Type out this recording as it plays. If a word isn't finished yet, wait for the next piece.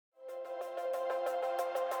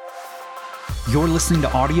You're listening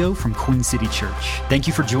to audio from Queen City Church. Thank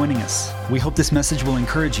you for joining us. We hope this message will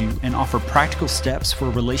encourage you and offer practical steps for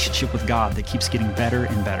a relationship with God that keeps getting better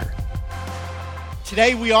and better.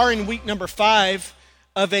 Today we are in week number 5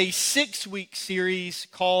 of a 6-week series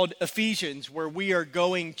called Ephesians, where we are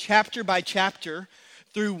going chapter by chapter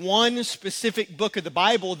through one specific book of the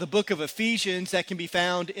Bible, the book of Ephesians, that can be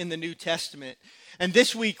found in the New Testament. And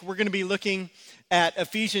this week we're going to be looking at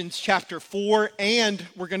Ephesians chapter 4, and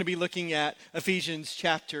we're going to be looking at Ephesians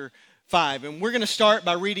chapter 5. And we're going to start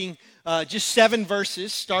by reading just 7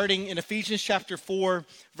 verses, starting in Ephesians chapter 4,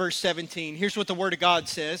 verse 17. Here's what the Word of God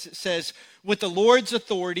says. It says, "With the Lord's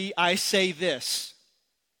authority I say this,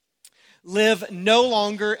 live no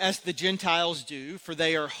longer as the Gentiles do, for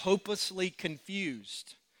they are hopelessly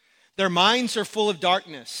confused. Their minds are full of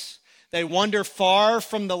darkness. They wander far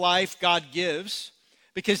from the life God gives,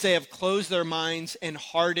 because they have closed their minds and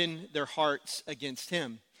hardened their hearts against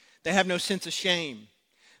Him. They have no sense of shame.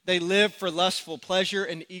 They live for lustful pleasure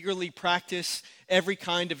and eagerly practice every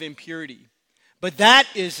kind of impurity. But that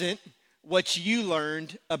isn't what you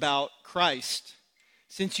learned about Christ.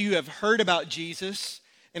 Since you have heard about Jesus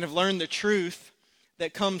and have learned the truth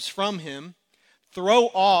that comes from Him, throw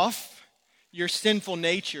off your sinful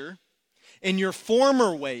nature and your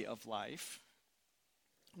former way of life,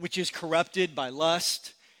 which is corrupted by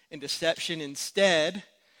lust and deception. Instead,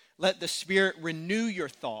 let the Spirit renew your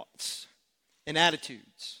thoughts and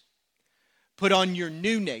attitudes. Put on your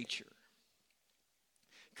new nature,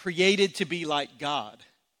 created to be like God,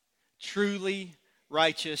 truly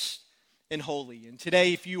righteous and holy." And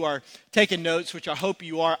today, if you are taking notes, which I hope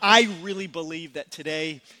you are, I really believe that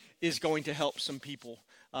today is going to help some people.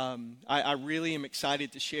 I really am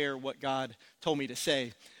excited to share what God told me to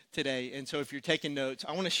say today. And so if you're taking notes,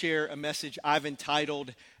 I want to share a message I've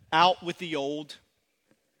entitled, "Out with the Old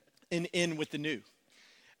and In with the New."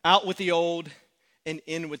 Out with the old and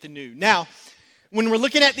in with the new. Now, when we're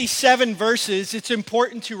looking at these 7 verses, it's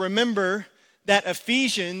important to remember that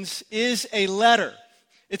Ephesians is a letter.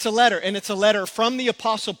 It's a letter, and it's a letter from the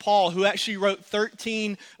Apostle Paul, who actually wrote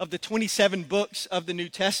 13 of the 27 books of the New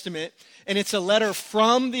Testament. And it's a letter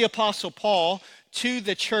from the Apostle Paul to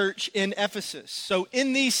the church in Ephesus. So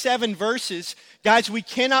in these 7 verses, guys, we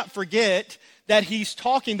cannot forget that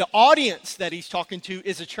the audience that he's talking to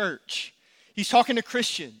is a church. He's talking to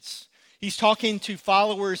Christians. He's talking to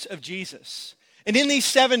followers of Jesus. And in these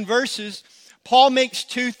 7 verses, Paul makes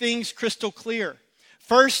 2 things crystal clear.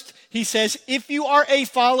 First, he says, if you are a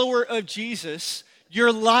follower of Jesus,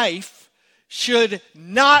 your life should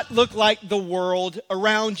not look like the world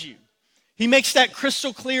around you. He makes that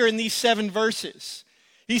crystal clear in these 7 verses.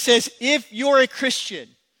 He says, if you're a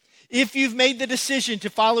Christian, if you've made the decision to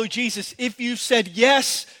follow Jesus, if you've said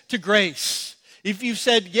yes to grace, if you've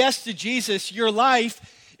said yes to Jesus, your life,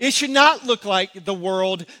 it should not look like the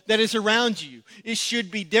world that is around you. It should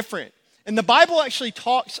be different. And the Bible actually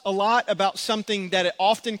talks a lot about something that it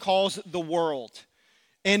often calls the world.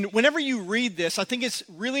 And whenever you read this, I think it's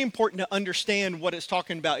really important to understand what it's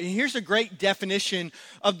talking about. And here's a great definition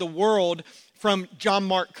of the world from John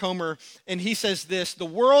Mark Comer. And he says this: the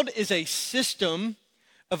world is a system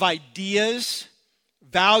of ideas,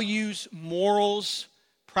 values, morals,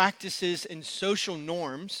 practices, and social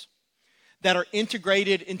norms that are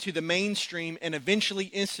integrated into the mainstream and eventually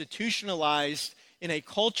institutionalized in a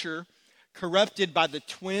culture corrupted by the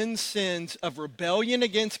twin sins of rebellion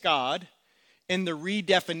against God and the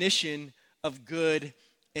redefinition of good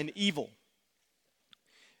and evil.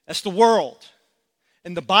 That's the world.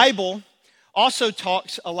 And the Bible also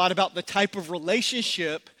talks a lot about the type of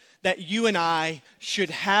relationship that you and I should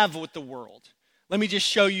have with the world. Let me just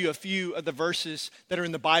show you a few of the verses that are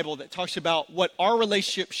in the Bible that talks about what our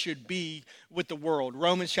relationship should be with the world.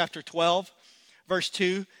 Romans chapter 12, verse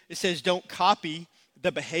 2, it says, don't copy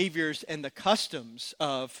the behaviors and the customs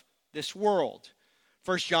of this world.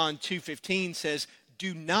 1 John 2:15 says,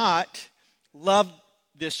 do not love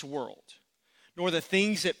this world, nor the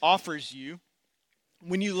things it offers you.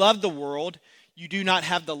 When you love the world, you do not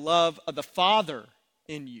have the love of the Father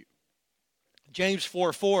in you. James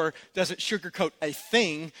 4:4 doesn't sugarcoat a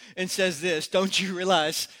thing and says this: don't you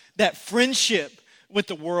realize that friendship with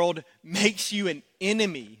the world makes you an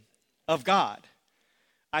enemy of God?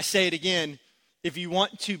 I say it again, if you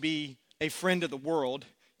want to be a friend of the world,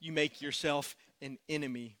 you make yourself an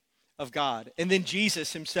enemy of God. And then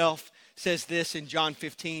Jesus himself says this in John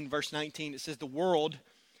 15, verse 19. It says, the world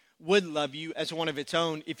would love you as one of its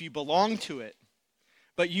own if you belong to it,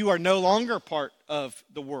 but you are no longer part of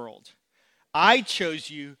the world. I chose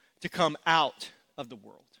you to come out of the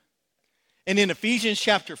world. And in Ephesians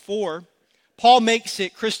chapter 4, Paul makes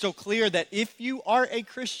it crystal clear that if you are a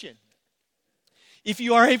Christian, If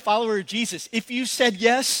you are a follower of Jesus, if you said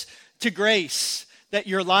yes to grace, that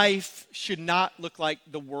your life should not look like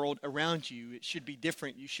the world around you. It should be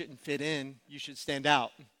different. You shouldn't fit in. You should stand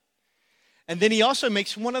out. And then he also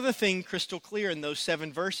makes one other thing crystal clear in those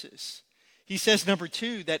 7 verses. He says, number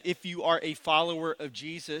 2, that if you are a follower of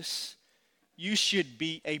Jesus, you should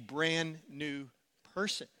be a brand new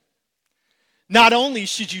person. Not only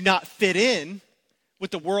should you not fit in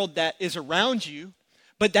with the world that is around you,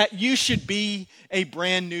 but that you should be a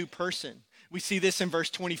brand new person. We see this in verse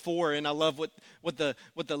 24, and I love what the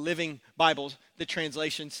Living Bible, the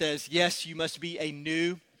translation says. Yes, you must be a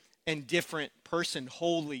new and different person,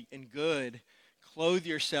 holy and good. Clothe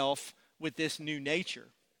yourself with this new nature.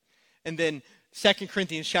 And then 2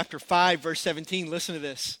 Corinthians chapter 5, verse 17, listen to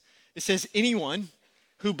this. It says, anyone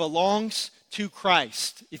who belongs to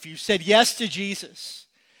Christ, if you said yes to Jesus,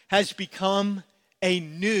 has become a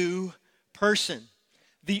new person.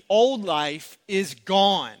 The old life is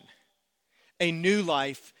gone. A new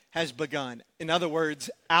life has begun. In other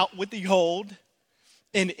words, out with the old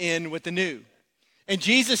and in with the new. And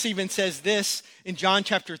Jesus even says this in John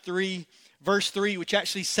chapter 3, verse 3, which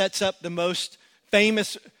actually sets up the most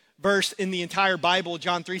famous verse in the entire Bible,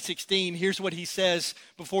 John 3:16. Here's what he says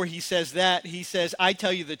before he says that. He says, I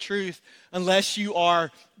tell you the truth, unless you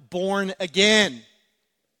are born again,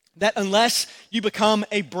 that unless you become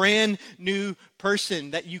a brand new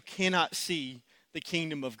person, that you cannot see the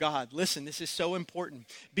kingdom of God. Listen, this is so important.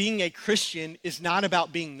 Being a Christian is not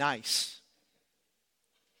about being nice.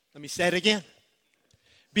 Let me say it again.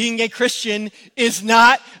 Being a Christian is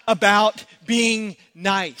not about being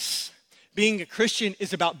nice. Being a Christian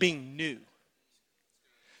is about being new.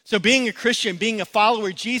 So being a Christian, being a follower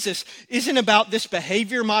of Jesus, isn't about this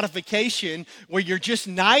behavior modification where you're just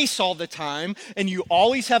nice all the time and you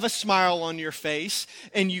always have a smile on your face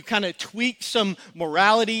and you kind of tweak some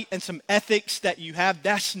morality and some ethics that you have.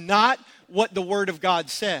 That's not what the Word of God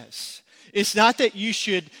says. It's not that you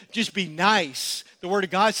should just be nice. The Word of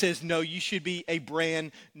God says, no, you should be a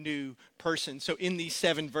brand new person. So in these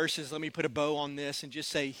 7 verses, let me put a bow on this and just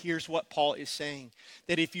say, here's what Paul is saying.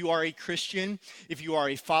 That if you are a Christian, if you are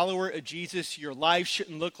a follower of Jesus, your life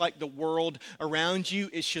shouldn't look like the world around you.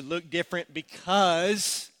 It should look different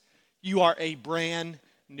because you are a brand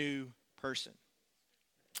new person.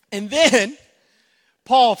 And then,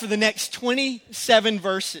 Paul, for the next 27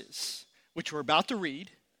 verses, which we're about to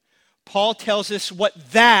read, Paul tells us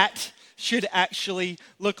what that should actually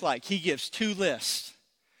look like. He gives 2 lists.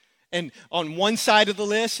 And on one side of the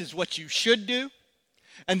list is what you should do.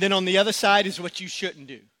 And then on the other side is what you shouldn't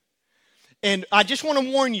do. And I just want to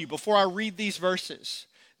warn you before I read these verses.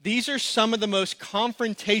 These are some of the most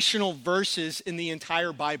confrontational verses in the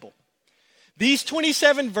entire Bible. These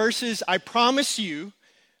 27 verses, I promise you,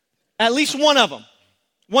 at least one of them,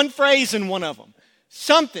 one phrase in one of them,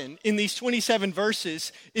 something in these 27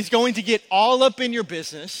 verses is going to get all up in your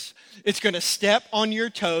business. It's going to step on your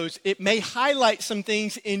toes. It may highlight some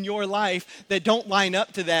things in your life that don't line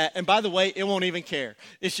up to that. And by the way, it won't even care.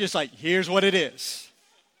 It's just like, here's what it is.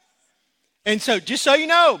 And so, just so you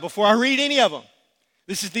know, before I read any of them,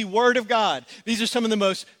 this is the Word of God. These are some of the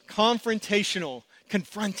most confrontational,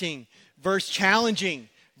 confronting, challenging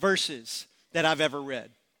verses that I've ever read.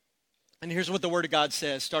 And here's what the Word of God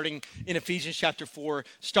says, starting in Ephesians chapter 4,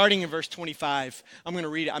 starting in verse 25. I'm going to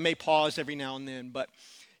read it. I may pause every now and then, but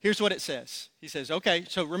here's what it says. He says, okay,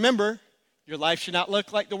 so remember, your life should not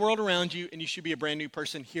look like the world around you, and you should be a brand new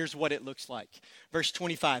person. Here's what it looks like. Verse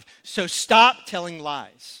 25, so stop telling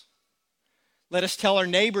lies. Let us tell our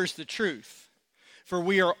neighbors the truth, for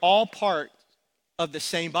we are all part of the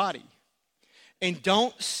same body. And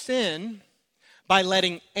don't sin by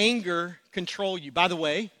letting anger control you. By the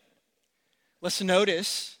way, let's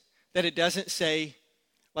notice that it doesn't say,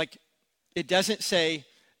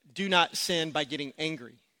 do not sin by getting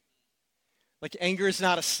angry. Like, anger is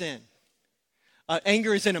not a sin.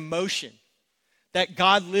 Anger is an emotion that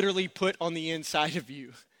God literally put on the inside of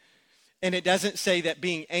you. And it doesn't say that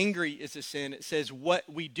being angry is a sin. It says what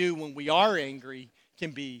we do when we are angry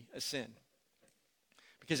can be a sin.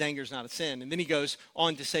 Because anger is not a sin. And then he goes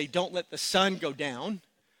on to say, don't let the sun go down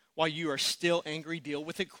while you are still angry. Deal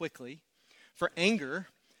with it quickly. For anger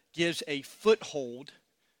gives a foothold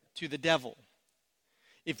to the devil.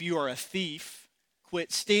 If you are a thief,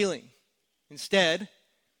 quit stealing. Instead,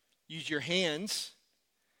 use your hands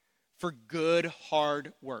for good,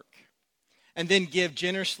 hard work. And then give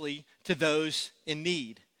generously to those in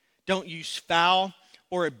need. Don't use foul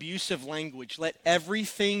or abusive language. Let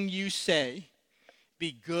everything you say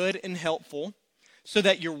be good and helpful, so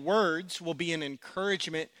that your words will be an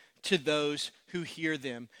encouragement to those who hear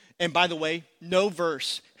them. And by the way, no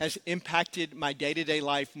verse has impacted my day-to-day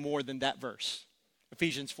life more than that verse,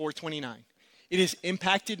 Ephesians 4:29. It has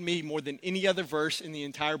impacted me more than any other verse in the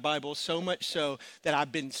entire Bible, so much so that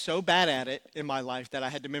I've been so bad at it in my life that I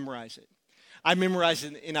had to memorize it. I memorized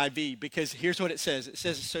it in NIV because here's what it says. It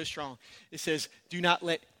says it's so strong. It says, do not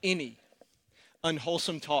let any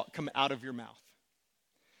unwholesome talk come out of your mouth.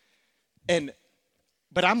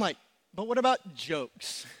 But I'm like, but what about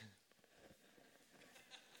jokes?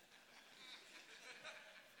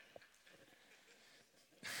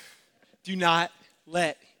 Do not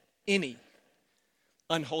let any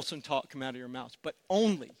unwholesome talk come out of your mouths, but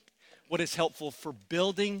only what is helpful for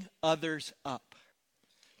building others up.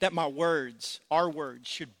 That my words, our words,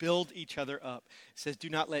 should build each other up. It says, do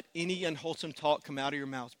not let any unwholesome talk come out of your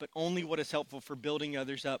mouths, but only what is helpful for building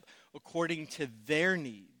others up according to their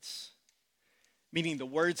needs. Meaning the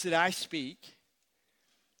words that I speak,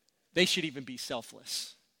 they should even be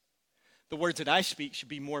selfless. The words that I speak should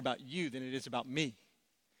be more about you than it is about me.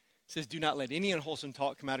 It says, do not let any unwholesome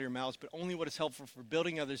talk come out of your mouths, but only what is helpful for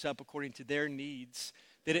building others up according to their needs,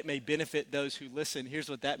 that it may benefit those who listen. Here's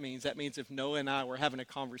what that means. That means if Noah and I were having a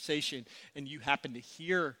conversation and you happen to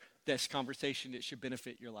hear this conversation, it should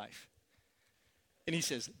benefit your life. And he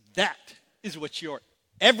says, that is what your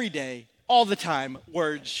everyday, all the time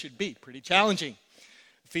words should be. Pretty challenging.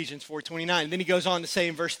 Ephesians 4:29. Then he goes on to say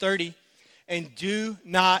in verse 30, and do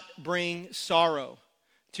not bring sorrow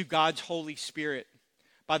to God's Holy Spirit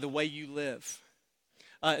by the way you live.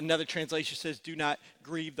 Another translation says, do not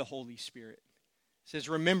grieve the Holy Spirit. It says,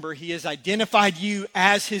 remember, he has identified you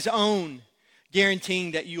as his own,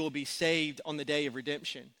 guaranteeing that you will be saved on the day of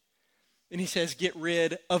redemption. And he says, get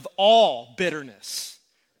rid of all bitterness,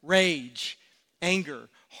 rage, anger,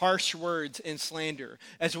 harsh words, and slander,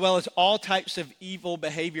 as well as all types of evil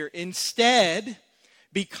behavior. Instead,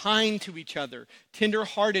 be kind to each other,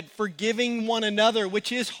 tender-hearted, forgiving one another,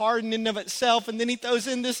 which is hard in and of itself. And then he throws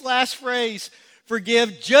in this last phrase,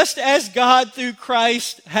 forgive just as God through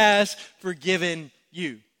Christ has forgiven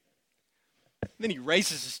you. Then he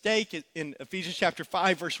raises the stake in Ephesians chapter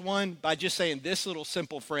 5, verse 1 by just saying this little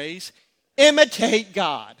simple phrase, imitate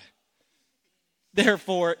God,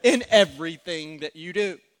 therefore, in everything that you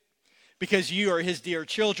do. Because you are his dear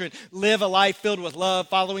children, live a life filled with love,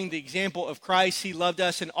 following the example of Christ. He loved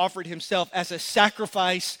us and offered himself as a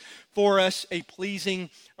sacrifice for us, a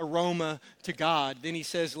pleasing aroma to God. Then he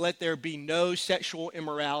says, let there be no sexual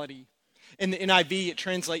immorality. In the NIV, it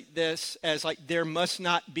translates this as like, there must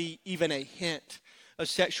not be even a hint of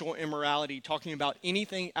sexual immorality, talking about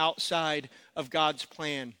anything outside of God's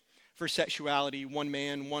plan for sexuality, one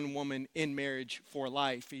man, one woman in marriage for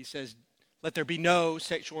life. He says, let there be no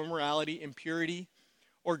sexual immorality, impurity,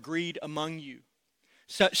 or greed among you.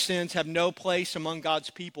 Such sins have no place among God's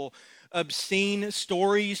people. Obscene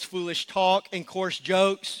stories, foolish talk, and coarse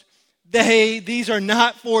jokes, these are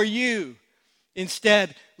not for you.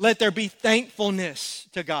 Instead, let there be thankfulness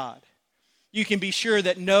to God. You can be sure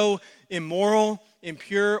that no immoral,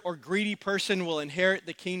 impure, or greedy person will inherit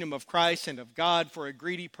the kingdom of Christ and of God, for a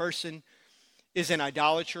greedy person is an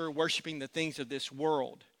idolater, worshiping the things of this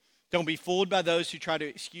world. Don't be fooled by those who try to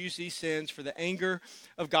excuse these sins, for the anger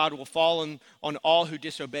of God will fall on all who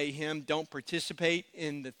disobey him. Don't participate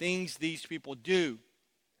in the things these people do.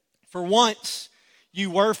 For once, you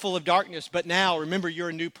were full of darkness, but now, remember, you're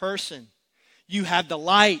a new person. You have the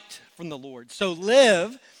light from the Lord. So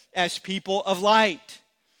live as people of light.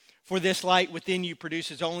 For this light within you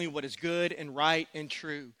produces only what is good and right and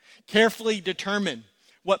true. Carefully determine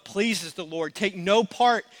what pleases the Lord. Take no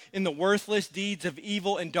part in the worthless deeds of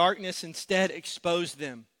evil and darkness. Instead, expose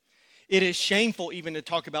them. It is shameful even to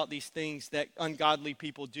talk about these things that ungodly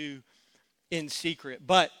people do in secret.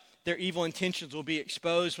 But their evil intentions will be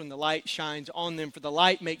exposed when the light shines on them, for the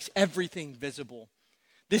light makes everything visible.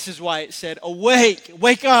 This is why it said, awake,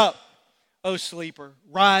 wake up, O sleeper,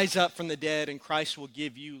 rise up from the dead, and Christ will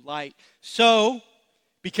give you light. So,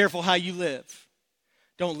 be careful how you live.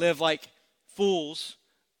 Don't live like fools,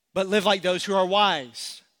 but live like those who are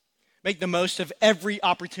wise. Make the most of every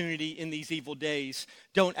opportunity in these evil days.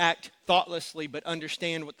 Don't act thoughtlessly, but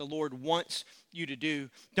understand what the Lord wants you to do.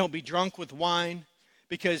 Don't be drunk with wine,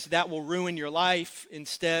 because that will ruin your life.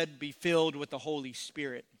 Instead, be filled with the Holy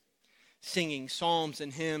Spirit, singing psalms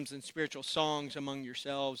and hymns and spiritual songs among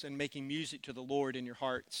yourselves, and making music to the Lord in your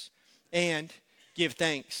hearts. And give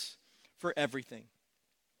thanks for everything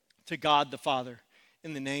to God the Father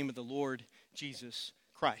in the name of the Lord Jesus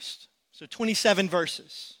Christ. So 27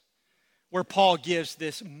 verses where Paul gives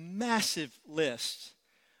this massive list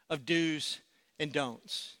of do's and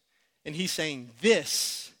don'ts. And he's saying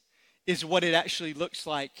this is what it actually looks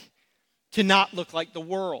like to not look like the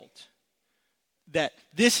world. That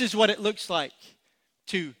this is what it looks like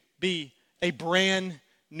to be a brand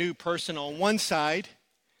new person. On one side,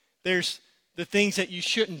 there's the things that you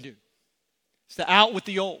shouldn't do. It's the out with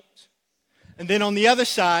the old. And then on the other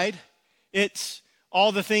side, it's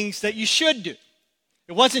all the things that you should do.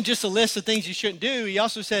 It wasn't just a list of things you shouldn't do. He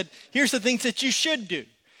also said, here's the things that you should do.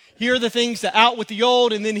 Here are the things, the out with the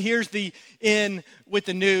old, and then here's the in with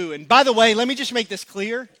the new. And by the way, let me just make this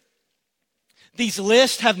clear. These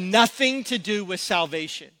lists have nothing to do with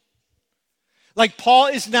salvation. Like Paul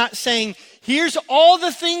is not saying, here's all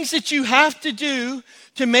the things that you have to do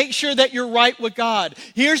to make sure that you're right with God.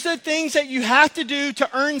 Here's the things that you have to do to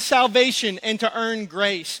earn salvation and to earn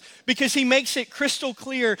grace. Because he makes it crystal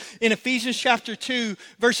clear in Ephesians chapter 2,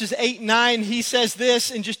 verses 8 and 9. He says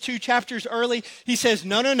this in just 2 chapters early. He says,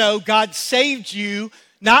 no, God saved you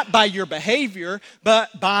not by your behavior,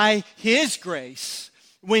 but by his grace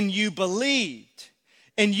when you believed.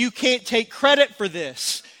 And you can't take credit for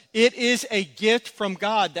this. It is a gift from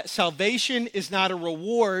God, that salvation is not a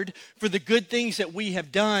reward for the good things that we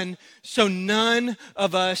have done, so none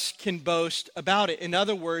of us can boast about it. In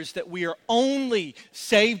other words, that we are only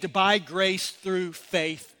saved by grace through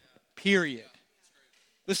faith, period.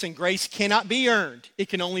 Listen, grace cannot be earned. It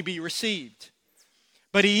can only be received.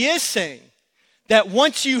 But he is saying that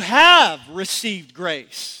once you have received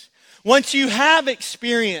grace, once you have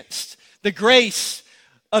experienced the grace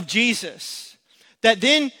of Jesus, that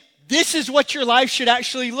then this is what your life should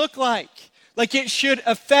actually look like. Like it should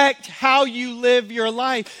affect how you live your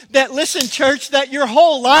life. That, listen, church, that your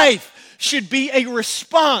whole life should be a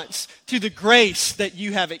response to the grace that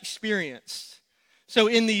you have experienced. So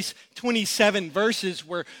in these 27 verses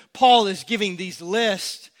where Paul is giving these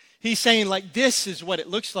lists, he's saying like this is what it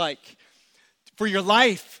looks like for your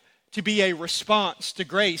life to be a response to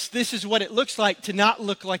grace. This is what it looks like to not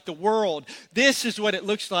look like the world. This is what it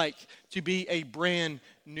looks like to be a brand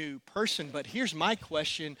new person. But here's my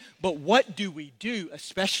question, but what do we do,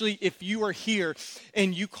 especially if you are here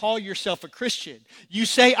and you call yourself a Christian? You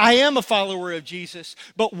say, I am a follower of Jesus,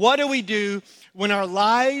 but what do we do when our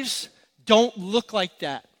lives don't look like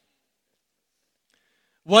that?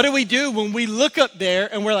 What do we do when we look up there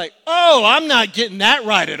and we're like, oh, I'm not getting that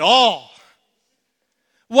right at all?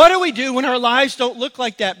 What do we do when our lives don't look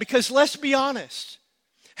like that? Because let's be honest,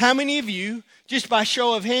 how many of you, just by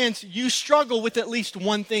show of hands, you struggle with at least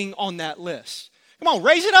one thing on that list? Come on,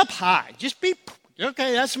 raise it up high. Just be,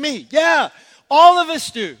 okay, that's me. Yeah, all of us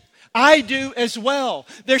do. I do as well.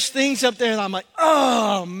 There's things up there that I'm like,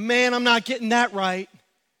 oh man, I'm not getting that right.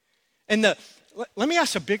 And let me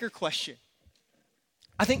ask a bigger question.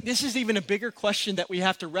 I think this is even a bigger question that we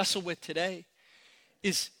have to wrestle with today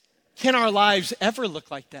is, can our lives ever look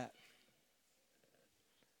like that?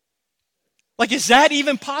 Like, is that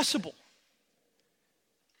even possible?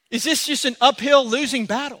 Is this just an uphill losing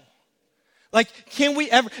battle? Like, can we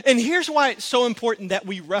ever? And here's why it's so important that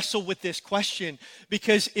we wrestle with this question,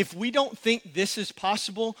 because if we don't think this is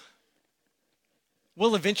possible,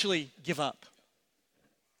 we'll eventually give up.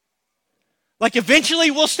 Like, eventually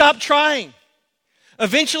we'll stop trying.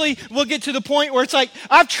 Eventually, we'll get to the point where it's like,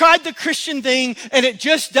 I've tried the Christian thing and it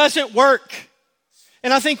just doesn't work.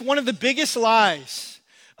 And I think one of the biggest lies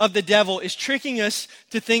of the devil is tricking us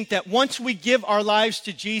to think that once we give our lives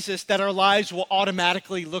to Jesus, that our lives will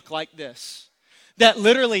automatically look like this. That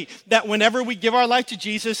literally, that whenever we give our life to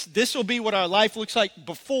Jesus, this will be what our life looks like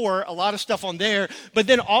before, a lot of stuff on there, but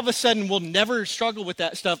then all of a sudden we'll never struggle with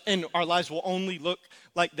that stuff and our lives will only look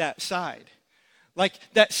like that side. Like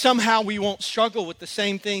that somehow we won't struggle with the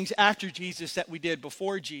same things after Jesus that we did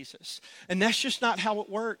before Jesus. And that's just not how it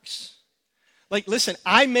works. Like, listen,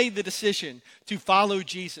 I made the decision to follow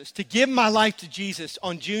Jesus, to give my life to Jesus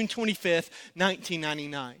on June 25th,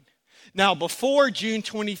 1999. Now, before June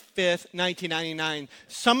 25th, 1999,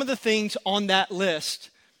 some of the things on that list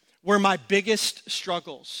were my biggest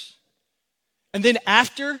struggles. And then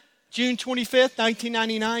after June 25th,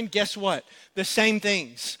 1999, guess what? The same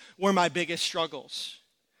things were my biggest struggles.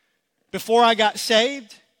 Before I got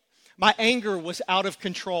saved, my anger was out of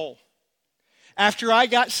control. After I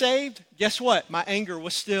got saved, guess what? My anger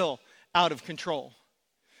was still out of control.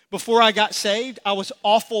 Before I got saved, I was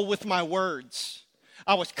awful with my words.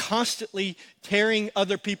 I was constantly tearing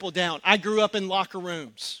other people down. I grew up in locker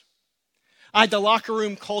rooms. I had the locker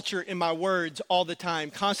room culture in my words all the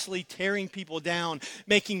time, constantly tearing people down,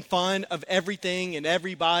 making fun of everything and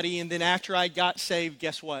everybody. And then after I got saved,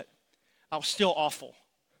 guess what? I was still awful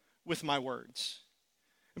with my words.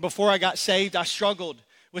 And before I got saved, I struggled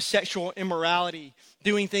with sexual immorality,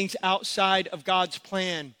 doing things outside of God's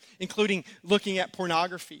plan, including looking at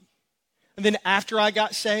pornography. And then after I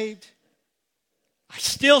got saved, I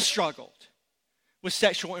still struggled with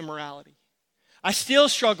sexual immorality. I still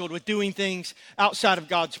struggled with doing things outside of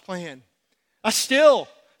God's plan. I still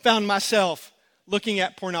found myself looking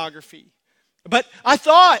at pornography. But I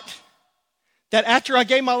thought that after I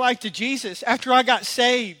gave my life to Jesus, after I got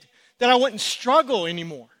saved, that I wouldn't struggle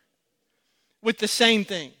anymore with the same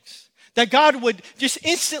things. That God would just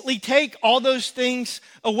instantly take all those things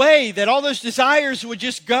away, that all those desires would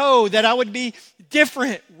just go, that I would be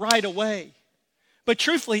different right away. But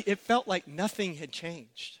truthfully, it felt like nothing had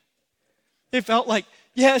changed. It felt like,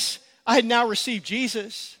 yes, I had now received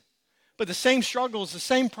Jesus, but the same struggles, the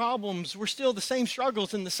same problems were still the same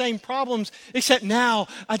struggles and the same problems, except now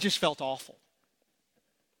I just felt awful.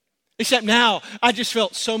 Except now I just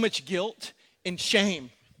felt so much guilt and shame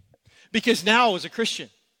because now I was a Christian.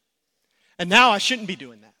 And now I shouldn't be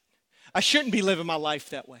doing that. I shouldn't be living my life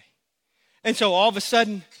that way. And so all of a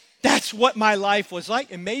sudden, that's what my life was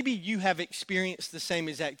like. And maybe you have experienced the same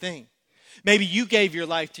exact thing. Maybe you gave your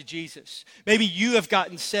life to Jesus. Maybe you have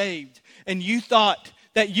gotten saved and you thought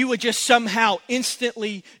that you would just somehow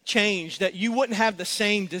instantly change, that you wouldn't have the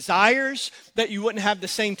same desires, that you wouldn't have the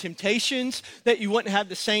same temptations, that you wouldn't have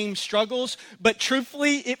the same struggles. But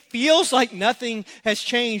truthfully, it feels like nothing has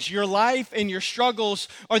changed. Your life and your struggles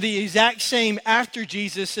are the exact same after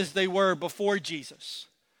Jesus as they were before Jesus.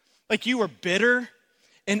 Like you were bitter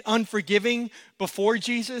and unforgiving before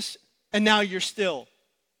Jesus, and now you're still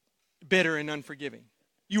bitter and unforgiving.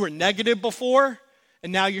 You were negative before,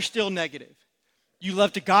 and now you're still negative. You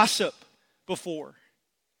loved to gossip before,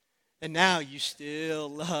 and now you still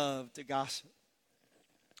love to gossip.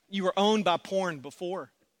 You were owned by porn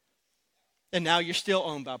before, and now you're still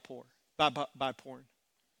owned by porn.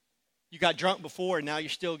 You got drunk before, and now you're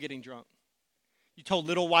still getting drunk. You told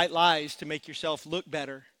little white lies to make yourself look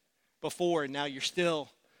better before, and now you're still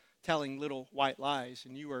telling little white lies.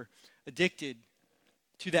 And you were addicted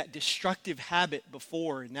to that destructive habit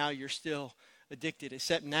before, and now you're still addicted,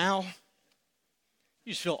 except now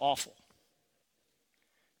you just feel awful.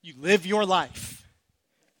 You live your life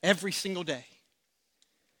every single day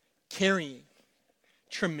carrying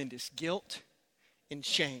tremendous guilt and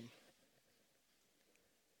shame.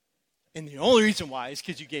 And the only reason why is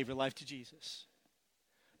because you gave your life to Jesus.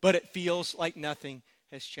 But it feels like nothing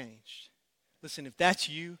has changed. Listen, if that's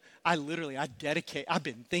you, I've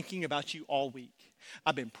been thinking about you all week.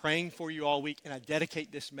 I've been praying for you all week, and I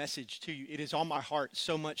dedicate this message to you. It is on my heart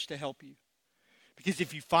so much to help you. Because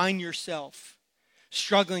if you find yourself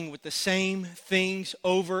struggling with the same things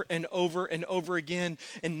over and over and over again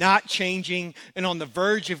and not changing and on the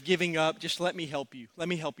verge of giving up, just let me help you. Let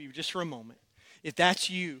me help you just for a moment. If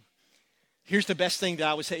that's you, here's the best thing that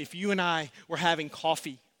I would say. If you and I were having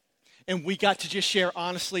coffee and we got to just share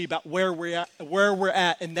honestly about where we're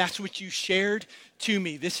at, and that's what you shared to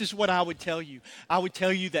me, this is what I would tell you. I would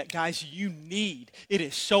tell you that, guys, it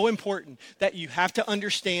is so important that you have to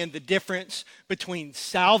understand the difference between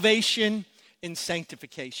salvation and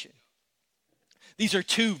sanctification. These are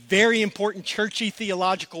two very important churchy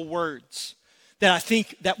theological words that I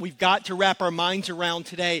think that we've got to wrap our minds around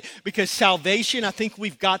today, because salvation, I think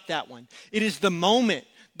we've got that one. It is the moment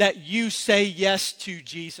that you say yes to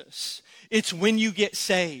Jesus. It's when you get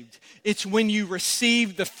saved. It's when you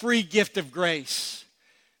receive the free gift of grace.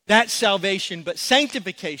 That's salvation. But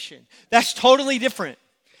sanctification, that's totally different.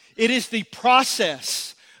 It is the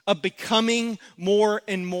process of becoming more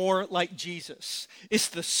and more like Jesus. It's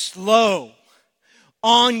the slow,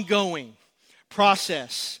 ongoing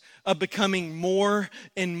process of becoming more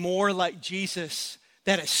and more like Jesus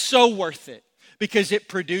that is so worth it, because it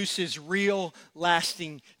produces real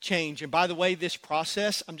lasting change. And by the way, this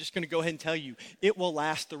process, I'm just going to go ahead and tell you, it will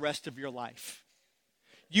last the rest of your life.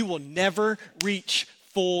 You will never reach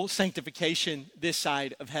full sanctification this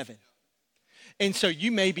side of heaven. And so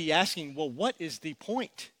you may be asking, well, what is the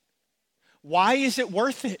point? Why is it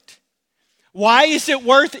worth it? Why is it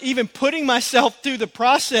worth even putting myself through the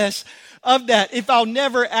process of that if I'll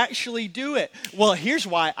never actually do it? Well, here's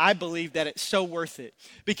why I believe that it's so worth it.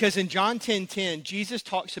 Because in John 10:10, Jesus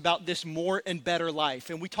talks about this more and better life.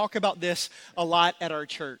 And we talk about this a lot at our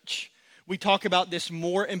church. We talk about this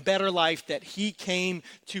more and better life that he came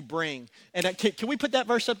to bring. And can we put that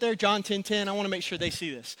verse up there, John 10:10? I want to make sure they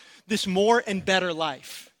see this. This more and better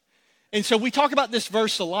life. And so we talk about this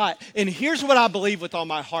verse a lot. And here's what I believe with all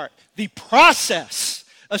my heart. The process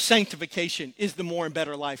of sanctification is the more and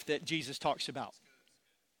better life that Jesus talks about.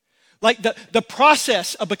 Like the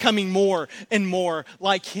process of becoming more and more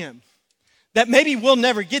like him. That maybe we'll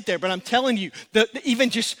never get there, but I'm telling you, even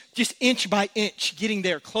just just inch by inch, getting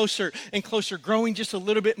there closer and closer, growing just a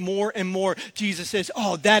little bit more and more. Jesus says,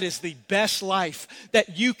 oh, that is the best life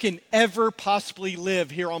that you can ever possibly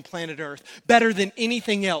live here on planet Earth. Better than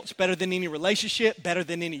anything else, better than any relationship, better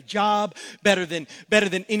than any job, better than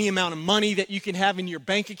any amount of money that you can have in your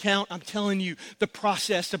bank account. I'm telling you, the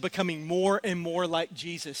process of becoming more and more like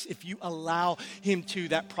Jesus, if you allow him to,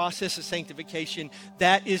 that process of sanctification,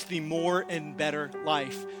 that is the more and better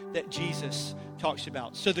life that Jesus talks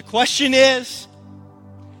about. So the question is,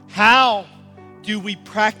 how do we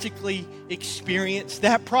practically experience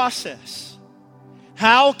that process?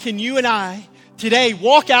 How can you and I today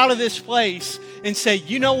walk out of this place and say,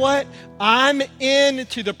 you know what? I'm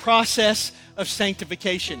into the process of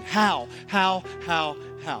sanctification. How?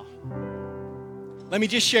 Let me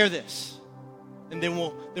just share this, and then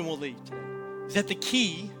we'll leave today. Is that the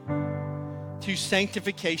key to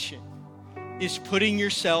sanctification is putting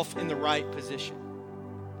yourself in the right position.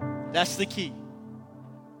 That's the key.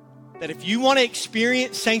 That if you want to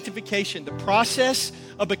experience sanctification, the process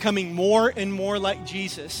of becoming more and more like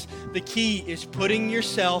Jesus, the key is putting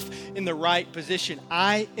yourself in the right position.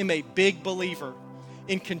 I am a big believer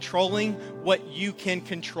in controlling what you can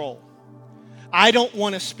control. I don't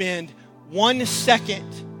want to spend 1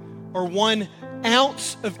 second or 1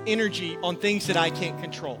 ounce of energy on things that I can't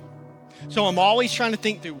control. So I'm always trying to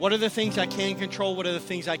think through, what are the things I can control? What are the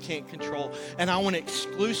things I can't control? And I want to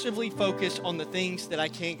exclusively focus on the things that I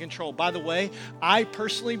can't control. By the way, I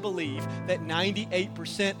personally believe that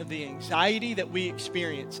 98% of the anxiety that we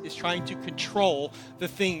experience is trying to control the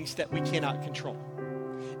things that we cannot control.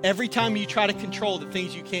 Every time you try to control the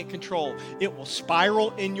things you can't control, it will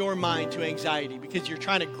spiral in your mind to anxiety because you're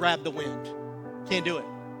trying to grab the wind. Can't do it.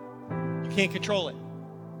 You can't control it.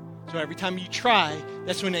 So every time you try,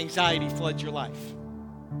 that's when anxiety floods your life.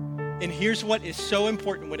 And here's what is so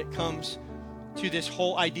important when it comes to this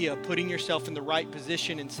whole idea of putting yourself in the right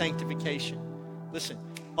position in sanctification. Listen,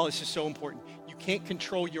 this is so important. You can't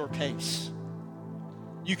control your pace.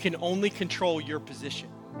 You can only control your position.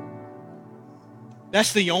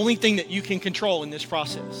 That's the only thing that you can control in this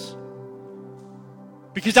process.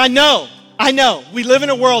 Because I know, we live in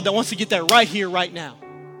a world that wants to get there right here, right now.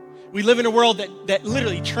 We live in a world that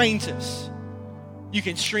literally trains us. You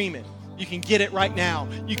can stream it. You can get it right now.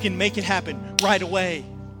 You can make it happen right away.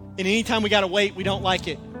 And anytime we got to wait, we don't like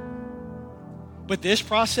it. But this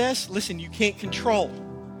process, listen, you can't control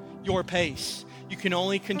your pace. You can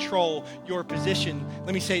only control your position.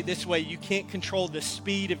 Let me say it this way. You can't control the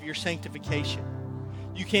speed of your sanctification.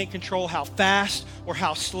 You can't control how fast or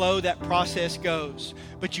how slow that process goes.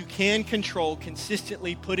 But you can control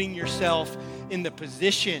consistently putting yourself in the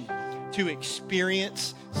position to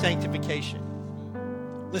experience sanctification.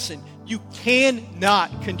 Listen, you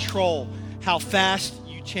cannot control how fast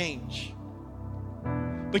you change,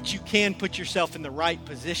 but you can put yourself in the right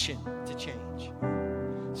position to change.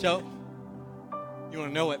 So, you want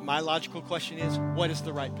to know what my logical question is? What is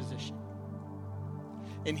the right position?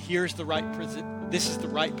 And here's the right position. This is the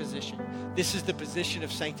right position. This is the position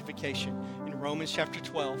of sanctification. In Romans chapter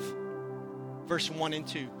 12, verse 1 and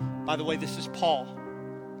 2. By the way, this is Paul.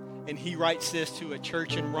 And he writes this to a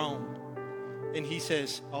church in Rome. And he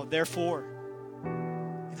says, therefore,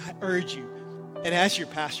 and I urge you, and as your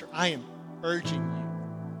pastor, I am urging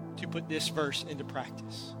you to put this verse into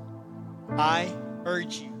practice. I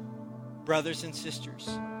urge you, brothers and sisters,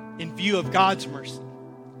 in view of God's mercy,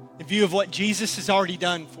 in view of what Jesus has already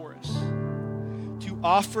done for us, to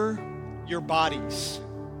offer your bodies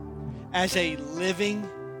as a living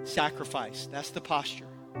sacrifice. That's the posture.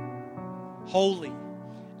 Holy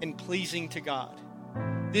and pleasing to God.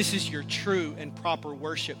 This is your true and proper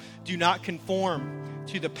worship. Do not conform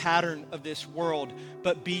to the pattern of this world,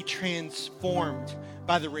 but be transformed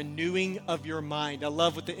by the renewing of your mind. I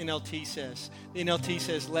love what the NLT says. The NLT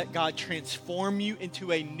says, let God transform you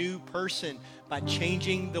into a new person by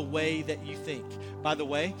changing the way that you think. By the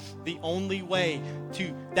way, the only way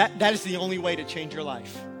to, that is the only way to change your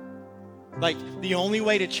life. Like, the only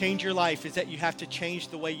way to change your life is that you have to change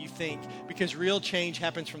the way you think, because real change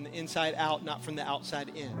happens from the inside out, not from the outside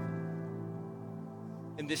in.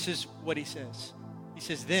 And this is what he says. He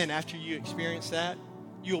says, then after you experience that,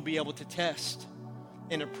 you will be able to test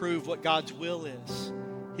and approve what God's will is,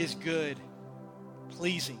 his good,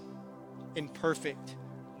 pleasing, and perfect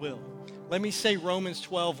will. Let me say Romans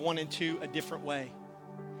 12, 1 and 2 a different way.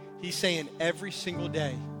 He's saying every single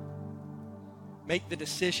day, make the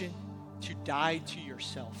decision to die to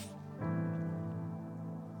yourself.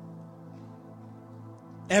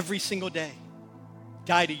 Every single day.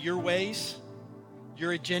 Die to your ways,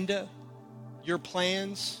 your agenda, your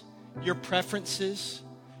plans, your preferences,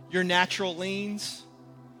 your natural leans.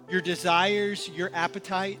 your desires, your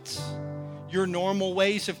appetites, your normal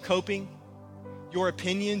ways of coping, your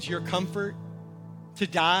opinions, your comfort, to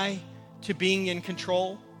die to being in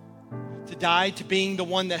control, to die to being the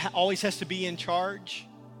one that always has to be in charge.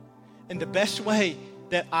 And the best way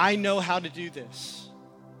that I know how to do this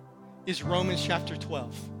is Romans chapter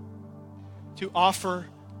 12. To offer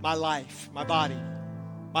my life, my body,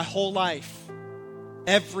 my whole life,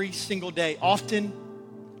 every single day, often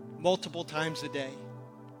multiple times a day,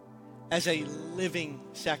 as a living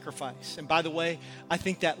sacrifice. And by the way, I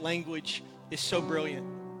think that language is so brilliant.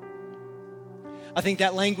 I think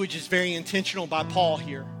that language is very intentional by Paul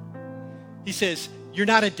here. He says, you're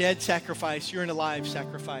not a dead sacrifice, you're an alive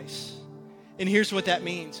sacrifice. And here's what that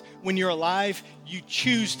means. When you're alive, you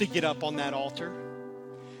choose to get up on that altar.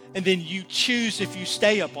 And then you choose if you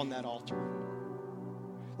stay up on that altar.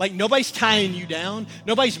 Like, nobody's tying you down.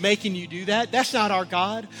 Nobody's making you do that. That's not our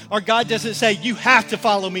God. Our God doesn't say, you have to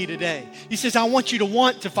follow me today. He says, I want you to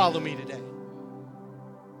want to follow me today.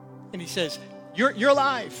 And he says, you're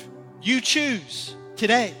alive. You choose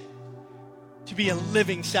today to be a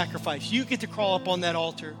living sacrifice. You get to crawl up on that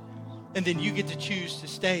altar, and then you get to choose to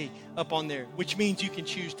stay up on there, which means you can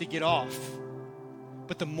choose to get off.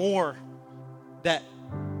 But the more that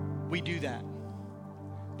we do that,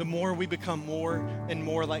 the more we become more and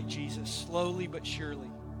more like Jesus, slowly but surely.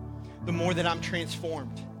 The more that I'm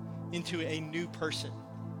transformed into a new person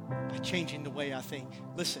by changing the way I think.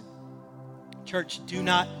 Listen, church, do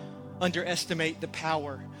not underestimate the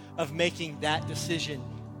power of making that decision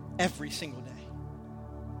every single day.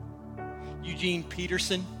 Eugene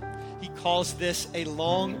Peterson, he calls this a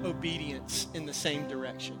long obedience in the same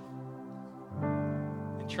direction.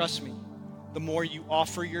 And trust me, the more you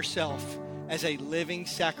offer yourself as a living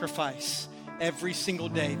sacrifice every single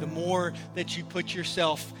day, the more that you put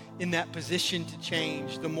yourself in that position to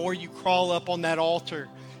change, the more you crawl up on that altar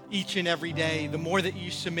each and every day, the more that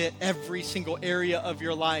you submit every single area of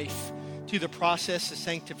your life to the process of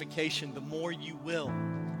sanctification, the more you will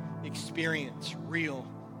experience real,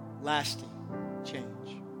 lasting change.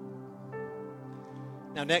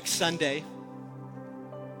 Now, next Sunday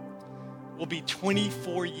will be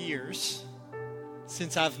 24 years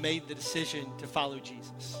since I've made the decision to follow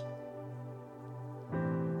Jesus.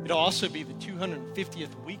 It'll also be the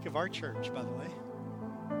 250th week of our church, by the way.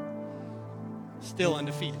 Still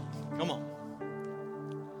undefeated. Come on.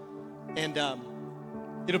 And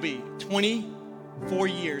it'll be 24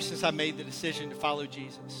 years since I made the decision to follow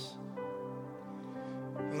Jesus.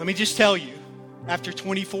 And let me just tell you, after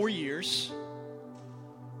 24 years,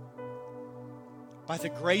 by the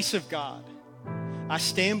grace of God, I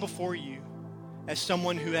stand before you as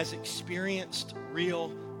someone who has experienced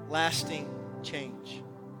real, lasting change.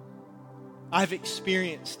 I've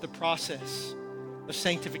experienced the process of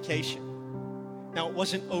sanctification. Now, it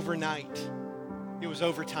wasn't overnight. It was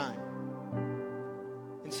over time.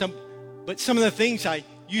 But some of the things I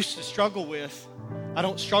used to struggle with, I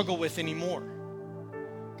don't struggle with anymore.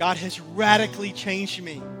 God has radically changed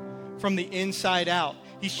me from the inside out.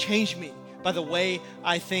 He's changed me by the way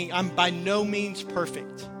I think. I'm by no means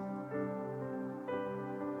perfect.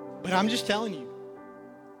 But I'm just telling you,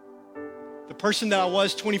 the person that I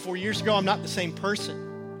was 24 years ago, I'm not the same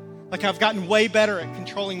person. Like, I've gotten way better at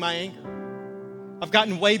controlling my anger. I've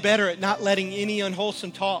gotten way better at not letting any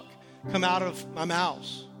unwholesome talk come out of my mouth.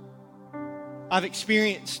 I've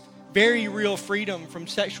experienced very real freedom from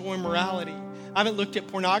sexual immorality. I haven't looked at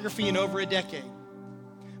pornography in over a decade.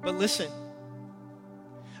 But listen,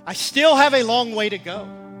 I still have a long way to go.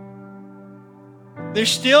 There's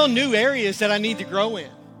still new areas that I need to grow in.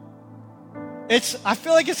 I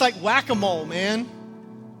feel like it's like whack-a-mole, man.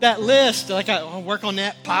 That list, like I work on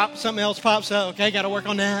that, something else pops up. Okay, got to work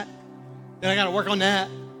on that. Then I got to work on that.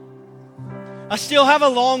 I still have a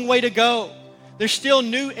long way to go. There's still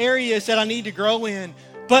new areas that I need to grow in.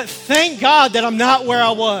 But thank God that I'm not where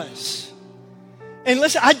I was. And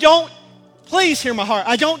listen, please hear my heart.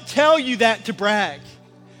 I don't tell you that to brag.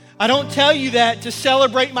 I don't tell you that to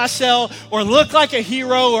celebrate myself or look like a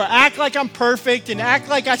hero or act like I'm perfect and act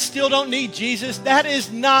like I still don't need Jesus. That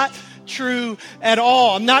is not true at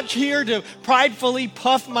all. I'm not here to pridefully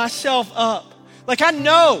puff myself up. Like, I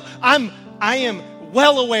know I am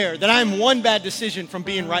well aware that I'm one bad decision from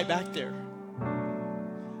being right back there.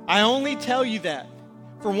 I only tell you that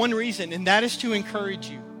for one reason, and that is to encourage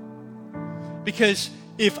you. Because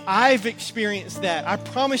if I've experienced that, I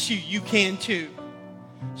promise you, you can too.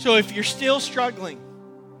 So if you're still struggling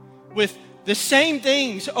with the same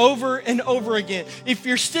things over and over again, if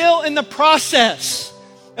you're still in the process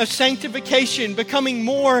of sanctification, becoming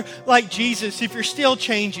more like Jesus, if you're still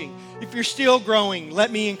changing, if you're still growing,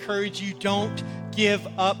 let me encourage you, don't give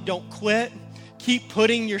up. Don't quit. Keep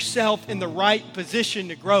putting yourself in the right position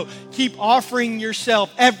to grow. Keep offering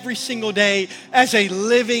yourself every single day as a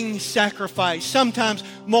living sacrifice, sometimes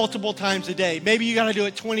multiple times a day. Maybe you got to do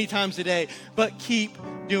it 20 times a day, but keep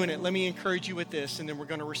doing it. Let me encourage you with this, and then we're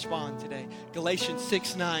going to respond today. Galatians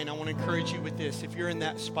 6:9, I want to encourage you with this if you're in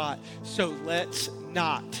that spot. So let's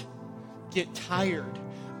not get tired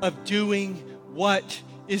of doing what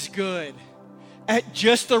is good. At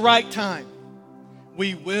just the right time,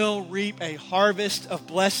 we will reap a harvest of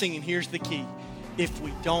blessing. And here's the key. If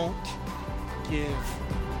we don't give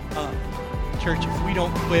up. Church, if we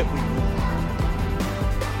don't quit, we will.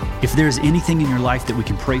 If there's anything in your life that we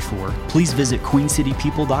can pray for, please visit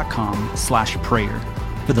queencitypeople.com/prayer.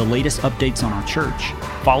 For the latest updates on our church,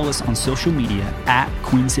 follow us on social media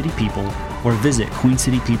 @QueenCityPeople or visit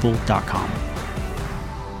queencitypeople.com.